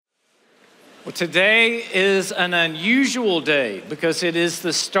Well, today is an unusual day because it is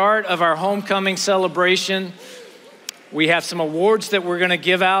the start of our homecoming celebration. We have some awards that we're going to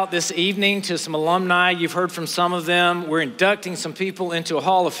give out this evening to some alumni. You've heard from some of them. We're inducting some people into a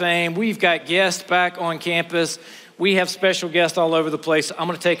Hall of Fame. We've got guests back on campus. We have special guests all over the place. I'm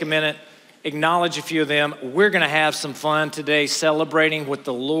going to take a minute, acknowledge a few of them. We're going to have some fun today celebrating what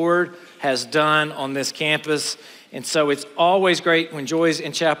the Lord has done on this campus. And so it's always great when Joy's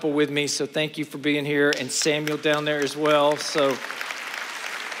in chapel with me. So thank you for being here, and Samuel down there as well. So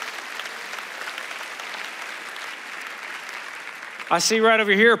I see right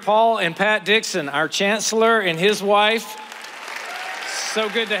over here Paul and Pat Dixon, our chancellor and his wife. So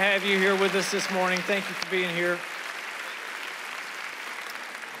good to have you here with us this morning. Thank you for being here.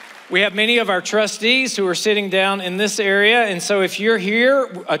 We have many of our trustees who are sitting down in this area. And so if you're here,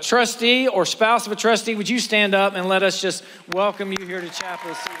 a trustee or spouse of a trustee, would you stand up and let us just welcome you here to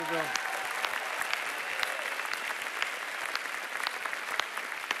Chapel of Cedarville.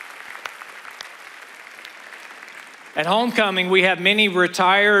 At homecoming, we have many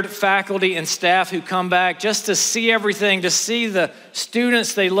retired faculty and staff who come back just to see everything, to see the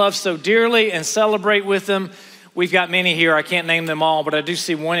students they love so dearly and celebrate with them. We've got many here. I can't name them all, but I do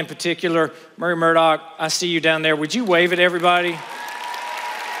see one in particular. Murray Murdoch, I see you down there. Would you wave at everybody?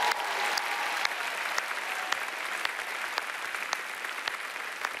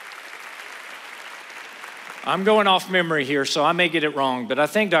 I'm going off memory here, so I may get it wrong, but I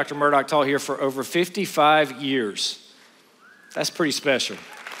think Dr. Murdoch taught here for over 55 years. That's pretty special.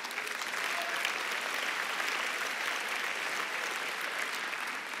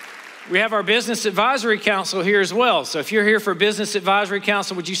 We have our Business Advisory Council here as well. So if you're here for Business Advisory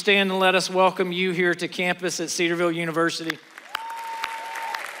Council, would you stand and let us welcome you here to campus at Cedarville University?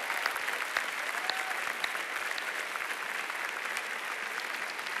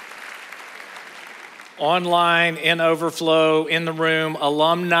 Online, in overflow, in the room,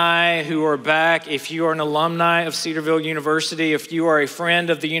 alumni who are back. If you are an alumni of Cedarville University, if you are a friend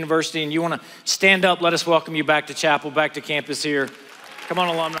of the university and you want to stand up, let us welcome you back to chapel, back to campus here. Come on,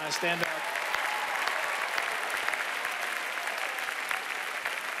 alumni, stand up.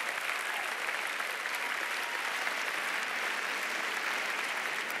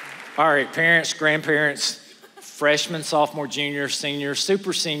 All right, parents, grandparents, freshmen, sophomore, juniors, seniors,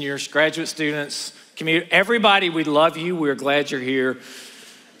 super seniors, graduate students, community, everybody, we love you. We're glad you're here.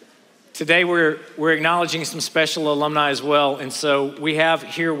 Today, we're acknowledging some special alumni as well. And so we have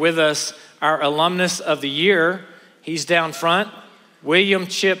here with us our alumnus of the year. He's down front. William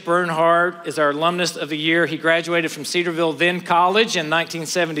Chip Bernhard is our alumnus of the year. He graduated from Cedarville Then College in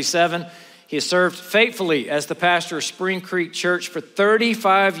 1977. He has served faithfully as the pastor of Spring Creek Church for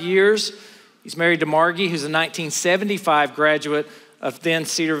 35 years. He's married to Margie, who's a 1975 graduate of then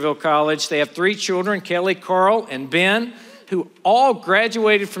Cedarville College. They have 3 children, Kelly, Carl, and Ben, who all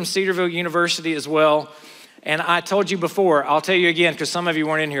graduated from Cedarville University as well. And I told you before, I'll tell you again, because some of you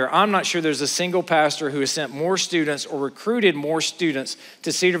weren't in here, I'm not sure there's a single pastor who has sent more students or recruited more students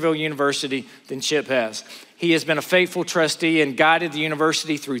to Cedarville University than Chip has. He has been a faithful trustee and guided the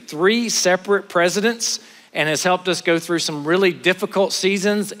university through 3 separate presidents and has helped us go through some really difficult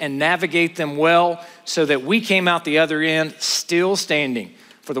seasons and navigate them well so that we came out the other end still standing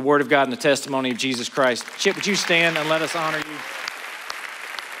for the word of God and the testimony of Jesus Christ. Chip, would you stand and let us honor you?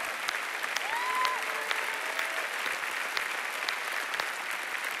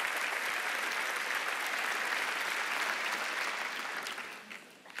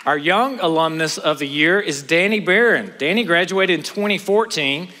 Our young alumnus of the year is Danny Barron. Danny graduated in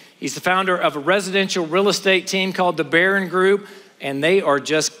 2014. He's the founder of a residential real estate team called the Barron Group, and they are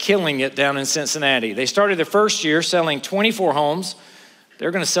just killing it down in Cincinnati. They started their first year selling 24 homes.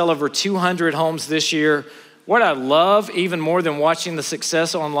 They're going to sell over 200 homes this year. What I love even more than watching the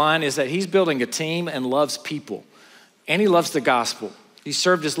success online is that he's building a team and loves people, and he loves the gospel. He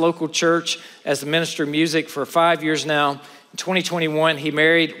served his local church as the minister of music for 5 years now. In 2021, he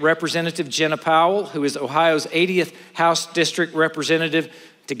married Representative Jenna Powell, who is Ohio's 80th House District Representative.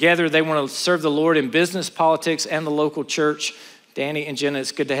 Together, they want to serve the Lord in business, politics, and the local church. Danny and Jenna,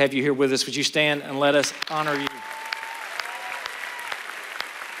 it's good to have you here with us. Would you stand and let us honor you?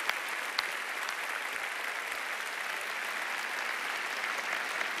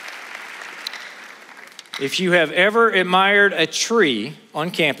 If you have ever admired a tree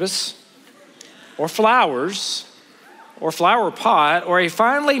on campus, or flowers, or flower pot, or a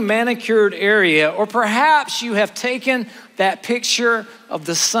finely manicured area, or perhaps you have taken that picture of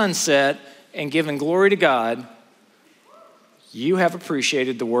the sunset and given glory to God, you have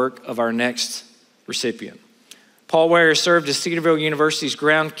appreciated the work of our next recipient. Paul Ware served as Cedarville University's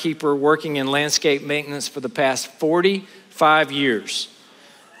groundskeeper, working in landscape maintenance for the past 45 years.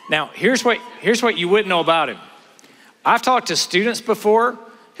 Now, here's what you wouldn't know about him. I've talked to students before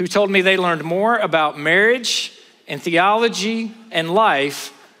who told me they learned more about marriage and theology and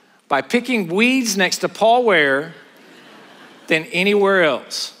life by picking weeds next to Paul Ware than anywhere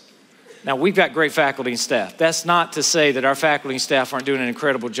else. Now, we've got great faculty and staff. That's not to say that our faculty and staff aren't doing an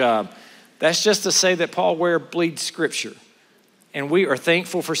incredible job. That's just to say that Paul Ware bleeds scripture. And we are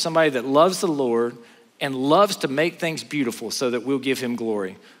thankful for somebody that loves the Lord and loves to make things beautiful so that we'll give him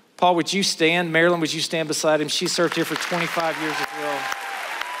glory. Paul, would you stand? Marilyn, would you stand beside him? She served here for 25 years as well.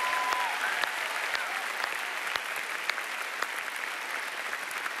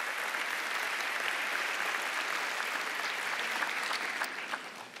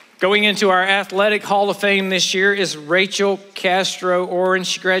 Going into our Athletic Hall of Fame this year is Rachel Castro Orange.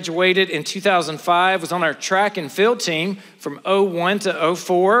 She graduated in 2005, was on our track and field team from 01 to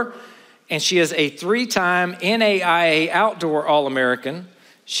 04, and she is a 3-time NAIA Outdoor All-American.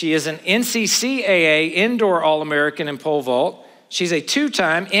 She is an NCCAA Indoor All-American in pole vault. She's a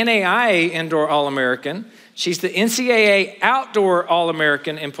 2-time NAIA Indoor All-American. She's the NCAA Outdoor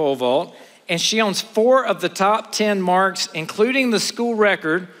All-American in pole vault, and she owns 4 of the top 10 marks, including the school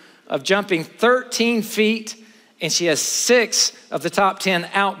record of jumping 13 feet, and she has 6 of the top 10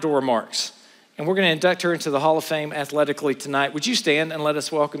 outdoor marks. And we're going to induct her into the Hall of Fame athletically tonight. Would you stand and let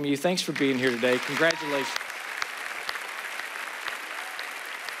us welcome you? Thanks for being here today. Congratulations.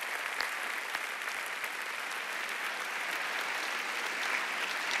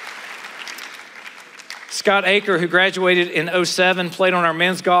 Scott Aker, who graduated in 07, played on our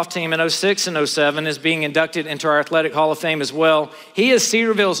men's golf team in 06 and 07, is being inducted into our Athletic Hall of Fame as well. He is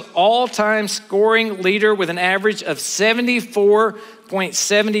Cedarville's all-time scoring leader with an average of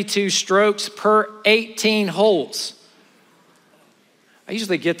 74.72 strokes per 18 holes. I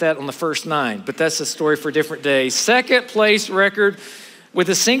usually get that on the first 9, but that's a story for a different day. Second place record with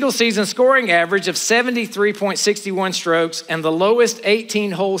a single season scoring average of 73.61 strokes and the lowest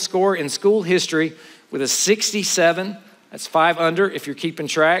 18-hole score in school history with a 67, that's 5 under if you're keeping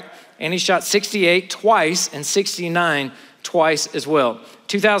track, and he shot 68 twice and 69 twice as well.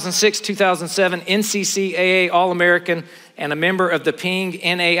 2006-2007 NCCAA All-American and a member of the Ping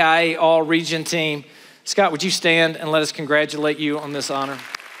NAIA All-Region team. Scott, would you stand and let us congratulate you on this honor?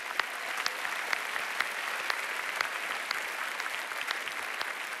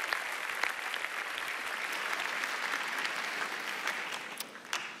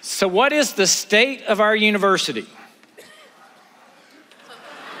 So what is the state of our university?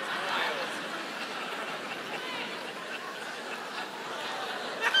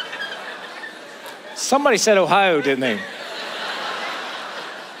 Somebody said Ohio, didn't they?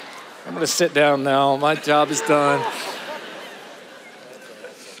 I'm gonna sit down now. My job is done.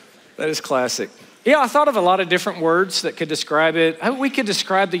 That is classic. Yeah, I thought of a lot of different words that could describe it. We could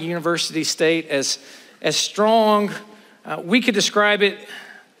describe the university state as strong. We could describe it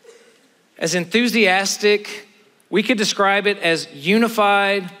as enthusiastic. We could describe it as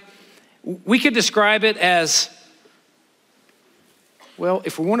unified. We could describe it as, well,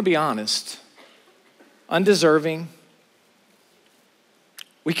 if we want to be honest, undeserving.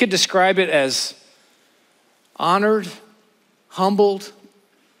 We could describe it as honored, humbled.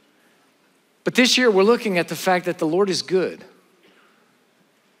 But this year we're looking at the fact that the Lord is good.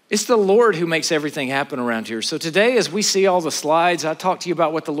 It's the Lord who makes everything happen around here. So today, as we see all the slides, I talk to you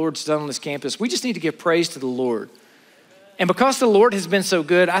about what the Lord's done on this campus. We just need to give praise to the Lord. And because the Lord has been so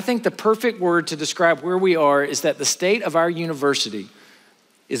good, I think the perfect word to describe where we are is that the state of our university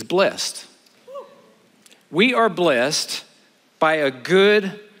is blessed. We are blessed by a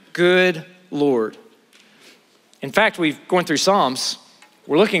good, good Lord. In fact, we've gone through Psalms.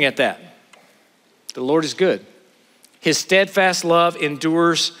 We're looking at that. The Lord is good. His steadfast love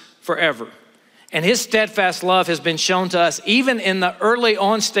endures forever. And his steadfast love has been shown to us even in the early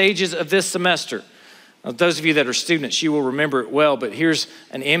on stages of this semester. Now, those of you that are students, you will remember it well, but here's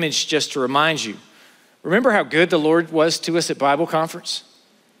an image just to remind you. Remember how good the Lord was to us at Bible conference?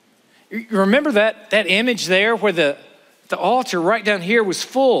 You remember that image there where the altar right down here was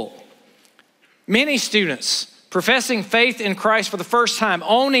full. Many students professing faith in Christ for the first time,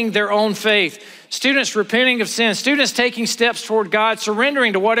 owning their own faith, students repenting of sin, students taking steps toward God,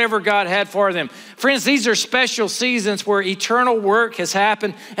 surrendering to whatever God had for them. Friends, these are special seasons where eternal work has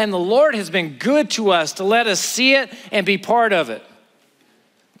happened, and the Lord has been good to us to let us see it and be part of it.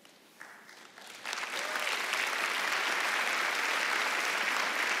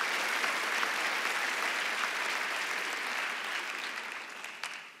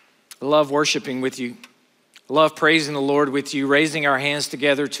 I love worshiping with you. I love praising the Lord with you, raising our hands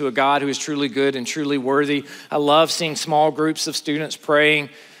together to a God who is truly good and truly worthy. I love seeing small groups of students praying.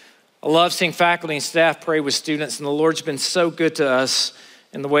 I love seeing faculty and staff pray with students, and the Lord's been so good to us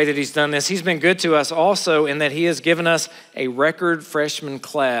in the way that he's done this. He's been good to us also in that he has given us a record freshman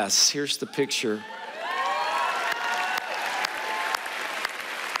class. Here's the picture.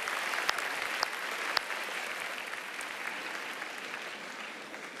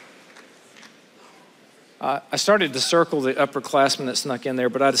 I started to circle the upperclassmen that snuck in there,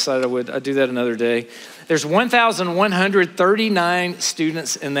 but I decided I'd do that another day. There's 1,139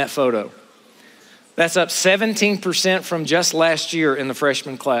 students in that photo. That's up 17% from just last year in the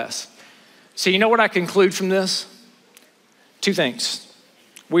freshman class. So you know what I conclude from this? Two things.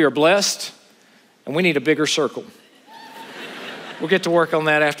 We are blessed, and we need a bigger circle. We'll get to work on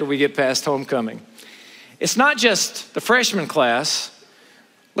that after we get past homecoming. It's not just the freshman class.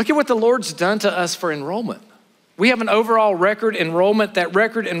 Look at what the Lord's done to us for enrollment. We have an overall record enrollment. That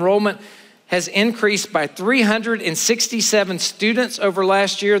record enrollment has increased by 367 students over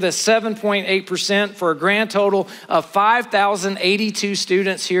last year. That's 7.8% for a grand total of 5,082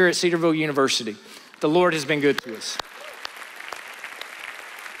 students here at Cedarville University. The Lord has been good to us.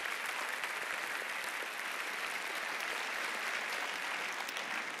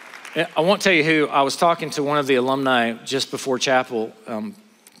 I won't tell you who. I was talking to one of the alumni just before chapel.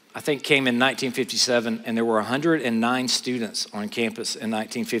 I think came in 1957, and there were 109 students on campus in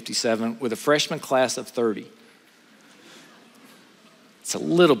 1957 with a freshman class of 30. It's a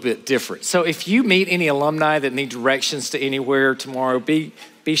little bit different. So if you meet any alumni that need directions to anywhere tomorrow, be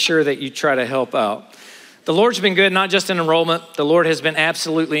sure that you try to help out. The Lord's been good, not just in enrollment. The Lord has been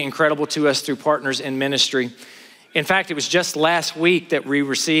absolutely incredible to us through partners in ministry. In fact, it was just last week that we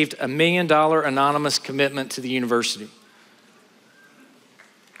received a $1 million anonymous commitment to the university.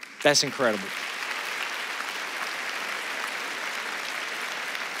 That's incredible.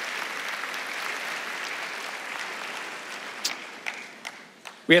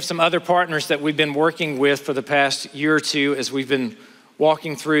 We have some other partners that we've been working with for the past year or two as we've been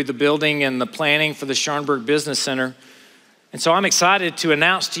walking through the building and the planning for the Scharenberg Business Center. And so I'm excited to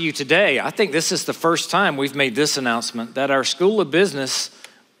announce to you today, I think this is the first time we've made this announcement, that our School of Business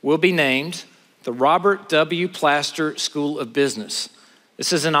will be named the Robert W. Plaster School of Business.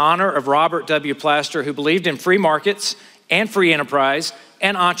 This is in honor of Robert W. Plaster, who believed in free markets and free enterprise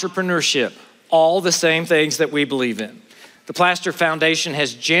and entrepreneurship, all the same things that we believe in. The Plaster Foundation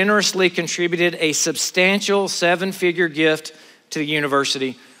has generously contributed a substantial 7-figure gift to the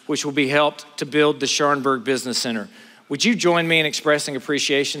university, which will be helped to build the Scharenberg Business Center. Would you join me in expressing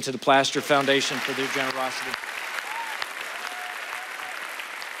appreciation to the Plaster Foundation for their generosity?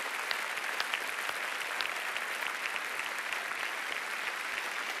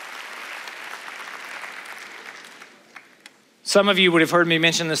 Some of you would have heard me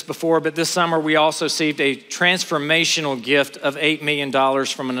mention this before, but this summer we also received a transformational gift of $8 million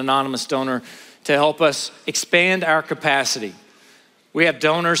from an anonymous donor to help us expand our capacity. We have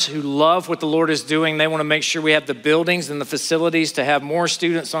donors who love what the Lord is doing. They want to make sure we have the buildings and the facilities to have more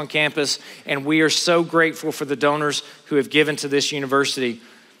students on campus, and we are so grateful for the donors who have given to this university.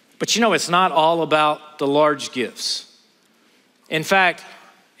 But you know, it's not all about the large gifts. In fact,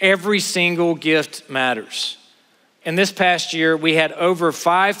 every single gift matters. In this past year, we had over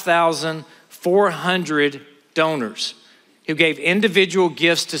 5,400 donors who gave individual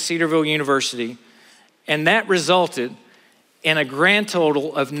gifts to Cedarville University, and that resulted in a grand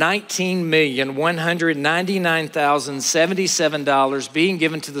total of $19,199,077 being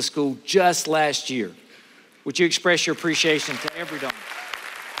given to the school just last year. Would you express your appreciation to every donor?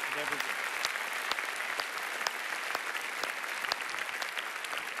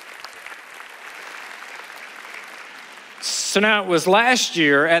 So now it was last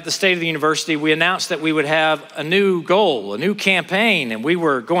year at the State of the University, we announced that we would have a new goal, a new campaign, and we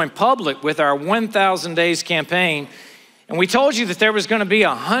were going public with our 1,000 Days campaign. And we told you that there was going to be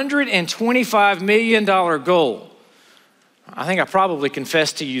a $125 million goal. I think I probably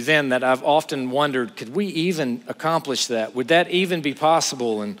confessed to you then that I've often wondered, could we even accomplish that? Would that even be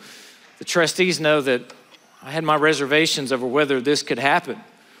possible? And the trustees know that I had my reservations over whether this could happen.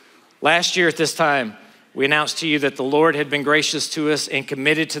 Last year at this time, we announced to you that the Lord had been gracious to us and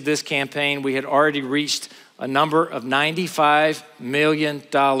committed to this campaign. We had already reached a number of $95 million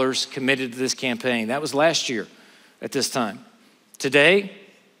committed to this campaign. That was last year at this time. Today,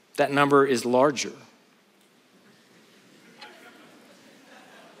 that number is larger.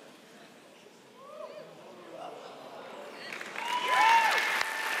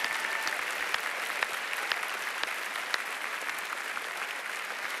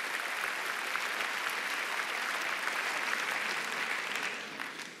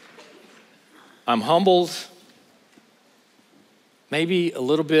 I'm humbled, maybe a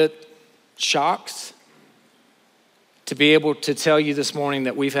little bit shocked to be able to tell you this morning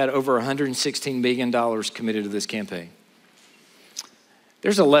that we've had over $116 million committed to this campaign.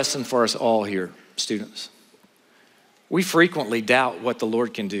 There's a lesson for us all here, students. We frequently doubt what the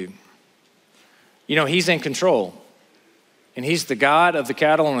Lord can do. You know, He's in control. And He's the God of the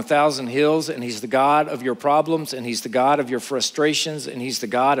cattle on 1,000 hills, and He's the God of your problems, and He's the God of your frustrations, and He's the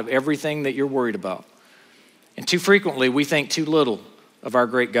God of everything that you're worried about. And too frequently, we think too little of our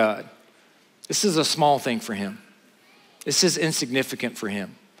great God. This is a small thing for Him. This is insignificant for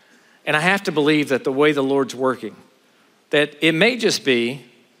Him. And I have to believe that the way the Lord's working, that it may just be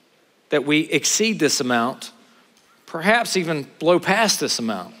that we exceed this amount, perhaps even blow past this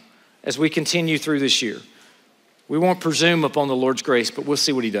amount as we continue through this year. We won't presume upon the Lord's grace, but we'll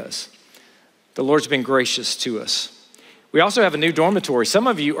see what He does. The Lord's been gracious to us. We also have a new dormitory. Some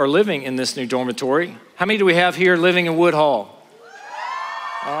of you are living in this new dormitory. How many do we have here living in Woodhall?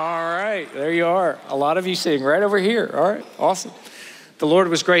 All right, there you are. A lot of you sitting right over here. All right, awesome. The Lord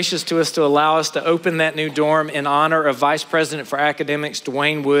was gracious to us to allow us to open that new dorm in honor of Vice President for Academics,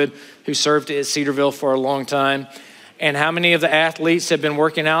 Dwayne Wood, who served at Cedarville for a long time. And how many of the athletes have been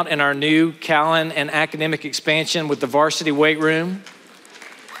working out in our new Callan and academic expansion with the varsity weight room?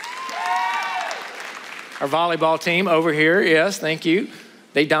 Our volleyball team over here, yes, thank you.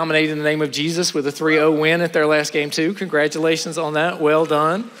 They dominated in the name of Jesus with a 3-0 win at their last game too. Congratulations on that, well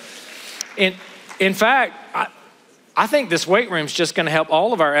done. In fact, I think this weight room is just gonna help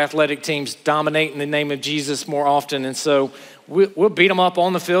all of our athletic teams dominate in the name of Jesus more often. And so we'll beat them up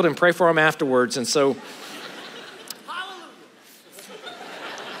on the field and pray for them afterwards. And so,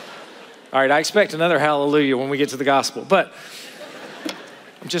 all right, I expect another hallelujah when we get to the gospel, but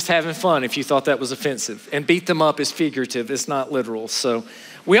I'm just having fun if you thought that was offensive. And beat them up is figurative, it's not literal. So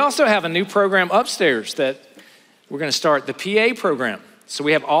we also have a new program upstairs that we're gonna start, the PA program. So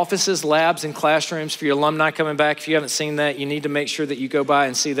we have offices, labs, and classrooms for your alumni coming back. If you haven't seen that, you need to make sure that you go by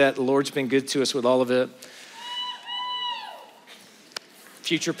and see that. The Lord's been good to us with all of it.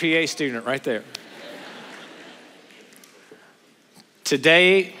 Future PA student right there.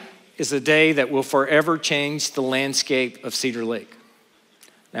 Today is a day that will forever change the landscape of Cedar Lake.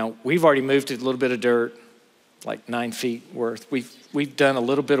 Now, we've already moved a little bit of dirt, like 9 feet worth. We've done a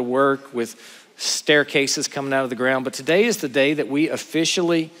little bit of work with staircases coming out of the ground, but today is the day that we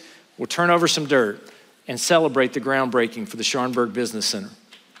officially will turn over some dirt and celebrate the groundbreaking for the Scharenberg Business Center.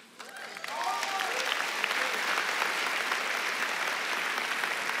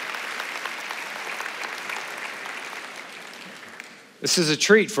 This is a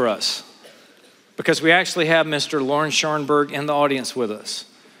treat for us because we actually have Mr. Lawrence Scharenberg in the audience with us.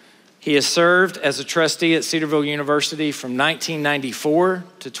 He has served as a trustee at Cedarville University from 1994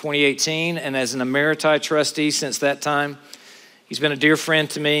 to 2018 and as an emeriti trustee since that time. He's been a dear friend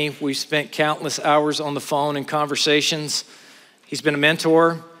to me. We've spent countless hours on the phone in conversations. He's been a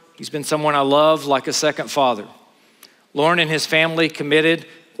mentor. He's been someone I love like a second father. Lauren and his family committed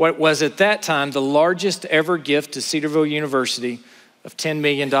what was at that time the largest ever gift to Cedarville University of $10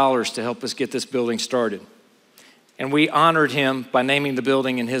 million to help us get this building started. And we honored him by naming the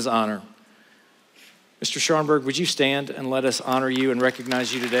building in his honor. Mr. Scharenberg, would you stand and let us honor you and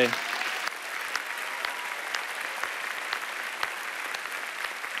recognize you today?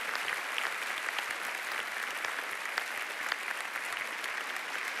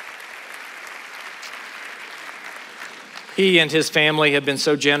 He and his family have been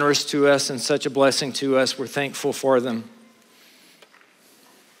so generous to us and such a blessing to us. We're thankful for them.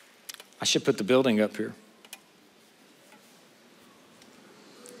 I should put the building up here.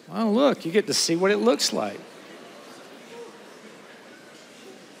 Oh, look, you get to see what it looks like.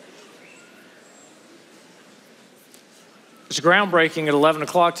 It's groundbreaking at 11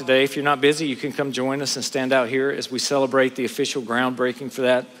 o'clock today. If you're not busy, you can come join us and stand out here as we celebrate the official groundbreaking for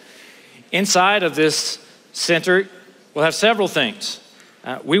that. Inside of this center, we'll have several things.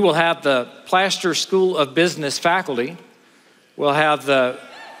 We will have the Plaster School of Business faculty. We'll have the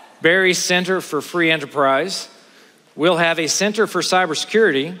Berry Center for Free Enterprise. We'll have a Center for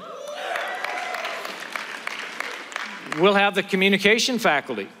Cybersecurity. We'll have the communication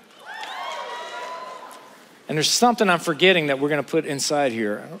faculty. And there's something I'm forgetting that we're going to put inside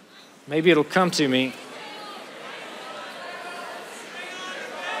here. Maybe it'll come to me.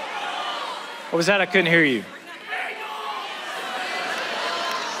 What was that? I couldn't hear you.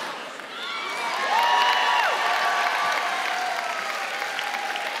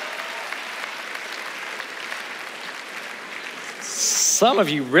 Some of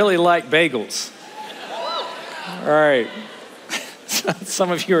you really like bagels. All right.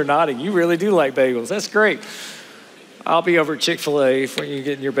 Some of you are nodding. You really do like bagels. That's great. I'll be over at Chick-fil-A when you're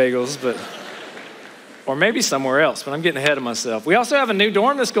getting your bagels, or maybe somewhere else, but I'm getting ahead of myself. We also have a new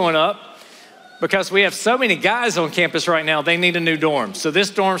dorm that's going up because we have so many guys on campus right now, they need a new dorm. So this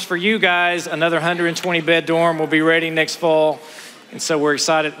dorm's for you guys. Another 120-bed dorm will be ready next fall. And so we're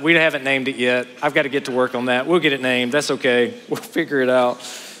excited. We haven't named it yet. I've got to get to work on that. We'll get it named. That's okay. We'll figure it out.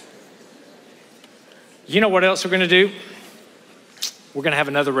 You know what else we're going to do? We're going to have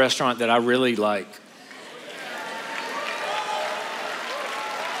another restaurant that I really like.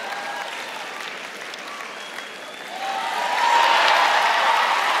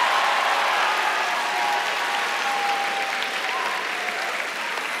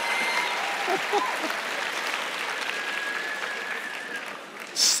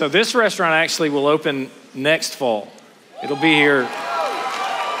 So this restaurant actually will open next fall. It'll be here.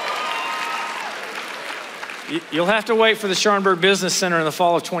 You'll have to wait for the Scharenberg Business Center in the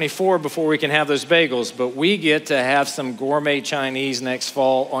fall of 24 before we can have those bagels, but we get to have some gourmet Chinese next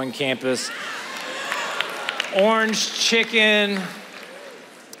fall on campus. Orange chicken,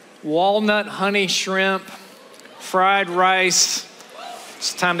 walnut honey shrimp, fried rice.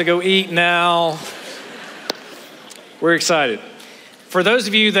 It's time to go eat now. We're excited. For those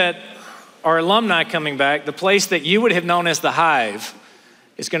of you that are alumni coming back, the place that you would have known as the Hive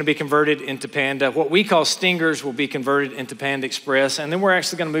is going to be converted into Panda. What we call Stingers will be converted into Panda Express, and then we're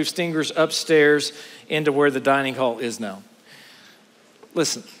actually going to move Stingers upstairs into where the dining hall is now.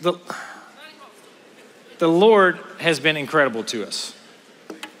 Listen, the Lord has been incredible to us.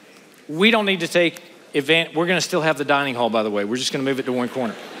 We don't need to take advantage. We're going to still have the dining hall, by the way. We're just going to move it to one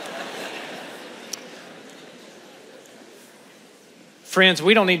corner. Friends,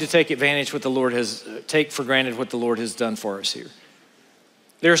 we don't need to take for granted what the Lord has done for us here.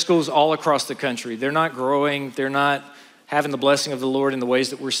 There are schools all across the country. They're not growing. They're not having the blessing of the Lord in the ways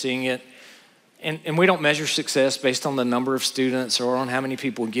that we're seeing it. And we don't measure success based on the number of students or on how many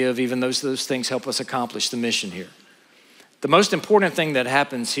people give, even though those things help us accomplish the mission here. The most important thing that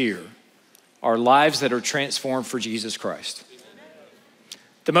happens here are lives that are transformed for Jesus Christ.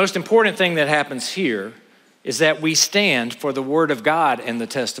 The most important thing that happens here is that we stand for the Word of God and the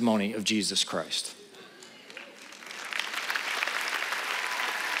testimony of Jesus Christ.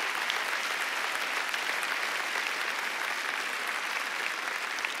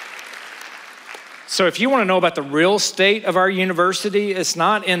 So if you want to know about the real state of our university, it's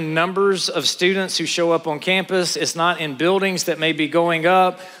not in numbers of students who show up on campus. It's not in buildings that may be going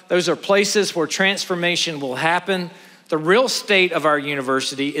up. Those are places where transformation will happen. The real state of our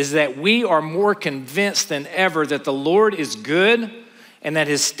university is that we are more convinced than ever that the Lord is good and that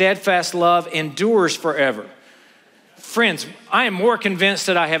his steadfast love endures forever. Friends, I am more convinced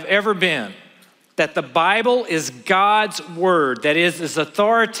than I have ever been that the Bible is God's word, that is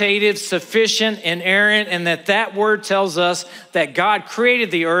authoritative, sufficient, inerrant, and that word tells us that God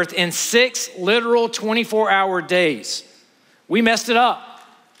created the earth in 6 literal 24-hour days. We messed it up.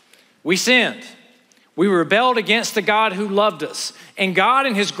 We sinned. We rebelled against the God who loved us. And God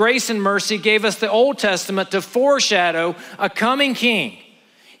in his grace and mercy gave us the Old Testament to foreshadow a coming king.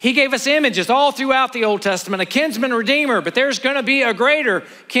 He gave us images all throughout the Old Testament, a kinsman redeemer, but there's going to be a greater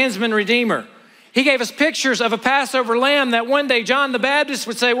kinsman redeemer. He gave us pictures of a Passover lamb that one day John the Baptist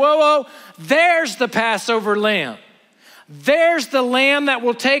would say, whoa, whoa, there's the Passover lamb. There's the lamb that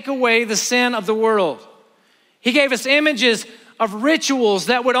will take away the sin of the world. He gave us images of rituals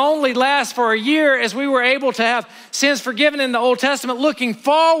that would only last for a year as we were able to have sins forgiven in the Old Testament, looking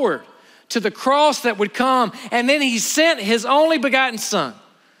forward to the cross that would come. And then he sent his only begotten son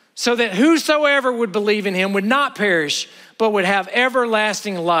so that whosoever would believe in him would not perish, but would have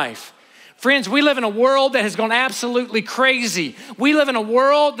everlasting life. Friends, we live in a world that has gone absolutely crazy. We live in a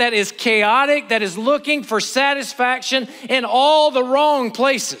world that is chaotic, that is looking for satisfaction in all the wrong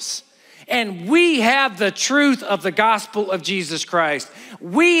places. And we have the truth of the gospel of Jesus Christ.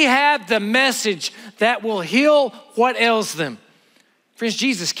 We have the message that will heal what ails them. Friends,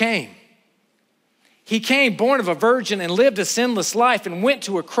 Jesus came. He came born of a virgin and lived a sinless life and went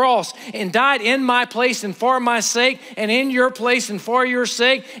to a cross and died in my place and for my sake and in your place and for your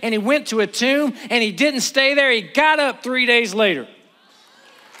sake. And he went to a tomb and he didn't stay there. He got up 3 days later.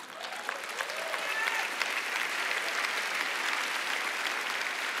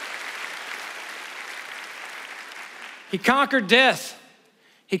 He conquered death.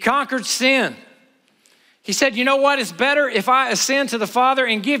 He conquered sin. He said, you know what? It's better if I ascend to the Father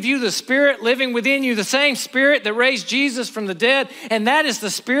and give you the Spirit living within you, the same Spirit that raised Jesus from the dead. And that is the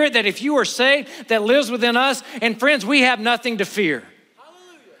Spirit that if you are saved, that lives within us. And friends, we have nothing to fear.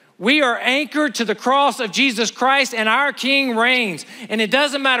 Hallelujah. We are anchored to the cross of Jesus Christ, and our King reigns. And it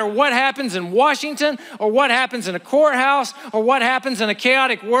doesn't matter what happens in Washington or what happens in a courthouse or what happens in a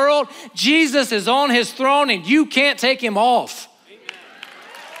chaotic world. Jesus is on his throne, and you can't take him off. Amen.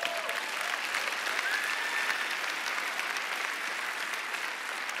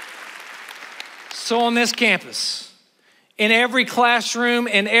 So on this campus, in every classroom,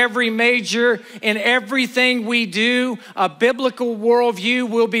 in every major, in everything we do, a biblical worldview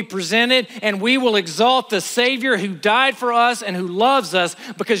will be presented, and we will exalt the Savior who died for us and who loves us,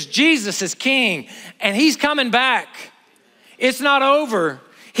 because Jesus is King and he's coming back. It's not over.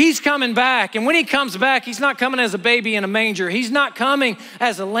 He's coming back. And when he comes back, he's not coming as a baby in a manger. He's not coming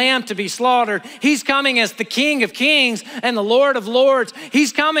as a lamb to be slaughtered. He's coming as the King of Kings and the Lord of Lords.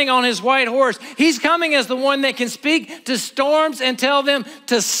 He's coming on his white horse. He's coming as the one that can speak to storms and tell them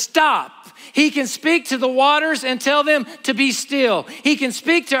to stop. He can speak to the waters and tell them to be still. He can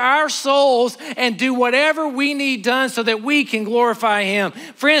speak to our souls and do whatever we need done so that we can glorify him.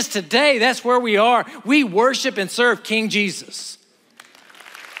 Friends, today, that's where we are. We worship and serve King Jesus.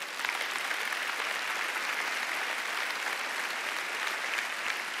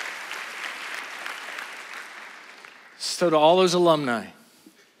 So to all those alumni,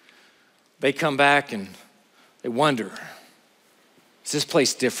 they come back and they wonder, is this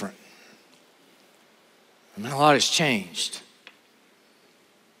place different? I mean, a lot has changed.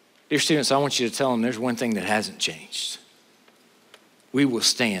 Dear students, I want you to tell them there's one thing that hasn't changed. We will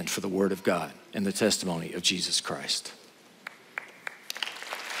stand for the word of God and the testimony of Jesus Christ.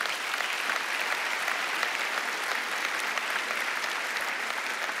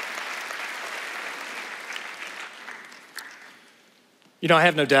 You know, I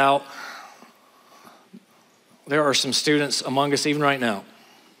have no doubt there are some students among us, even right now,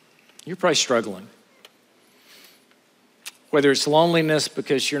 you're probably struggling. Whether it's loneliness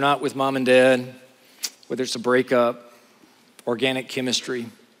because you're not with mom and dad, whether it's a breakup, organic chemistry,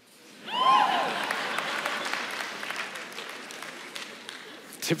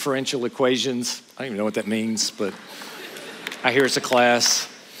 differential equations. I don't even know what that means, but I hear it's a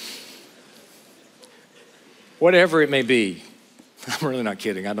class. Whatever it may be. I'm really not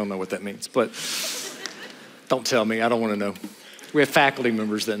kidding. I don't know what that means, but don't tell me. I don't want to know. We have faculty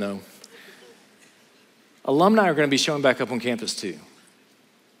members that know. Alumni are going to be showing back up on campus too,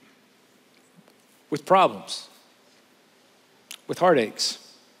 with problems, with heartaches,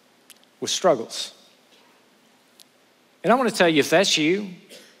 with struggles. And I want to tell you, if that's you,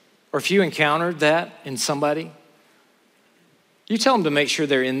 or if you encountered that in somebody, you tell them to make sure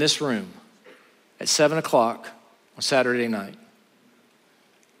they're in this room at 7 o'clock on Saturday night.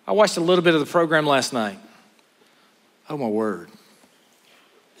 I watched a little bit of the program last night. Oh my word.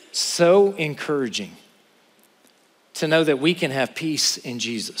 So encouraging to know that we can have peace in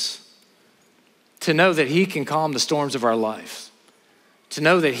Jesus, to know that he can calm the storms of our life, to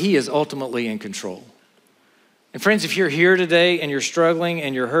know that he is ultimately in control. And friends, if you're here today and you're struggling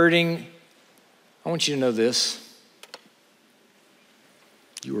and you're hurting, I want you to know this.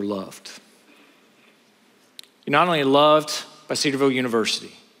 You are loved. You're not only loved by Cedarville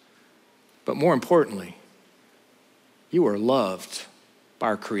University, but more importantly, you are loved by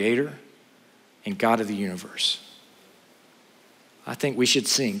our Creator and God of the universe. I think we should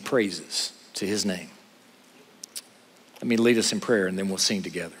sing praises to his name. Let me lead us in prayer and then we'll sing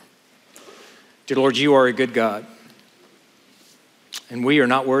together. Dear Lord, you are a good God, and we are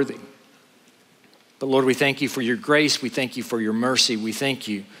not worthy. But Lord, we thank you for your grace. We thank you for your mercy. We thank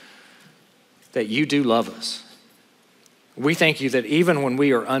you that you do love us. We thank you that even when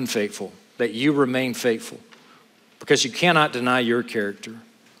we are unfaithful, that you remain faithful, because you cannot deny your character.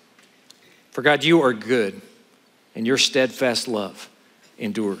 For God, you are good, and your steadfast love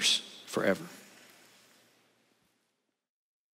endures forever.